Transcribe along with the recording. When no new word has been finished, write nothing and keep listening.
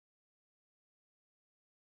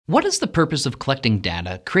What is the purpose of collecting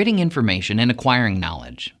data, creating information, and acquiring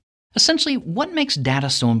knowledge? Essentially, what makes data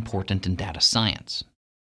so important in data science?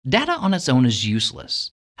 Data on its own is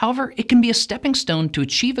useless. However, it can be a stepping stone to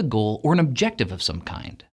achieve a goal or an objective of some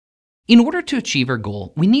kind. In order to achieve our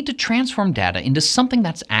goal, we need to transform data into something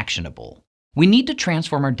that's actionable. We need to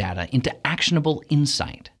transform our data into actionable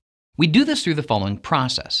insight. We do this through the following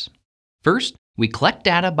process. First, we collect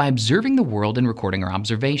data by observing the world and recording our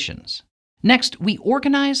observations. Next, we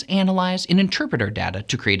organize, analyze, and interpret our data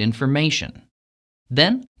to create information.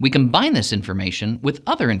 Then, we combine this information with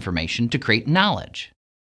other information to create knowledge.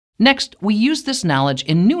 Next, we use this knowledge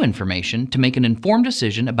and new information to make an informed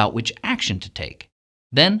decision about which action to take.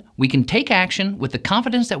 Then, we can take action with the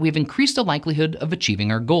confidence that we've increased the likelihood of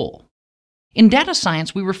achieving our goal. In data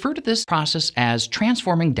science, we refer to this process as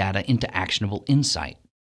transforming data into actionable insight.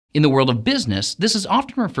 In the world of business, this is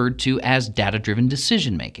often referred to as data-driven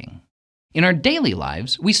decision-making. In our daily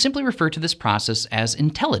lives, we simply refer to this process as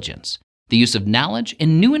intelligence, the use of knowledge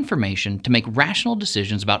and new information to make rational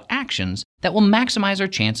decisions about actions that will maximize our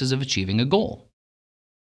chances of achieving a goal.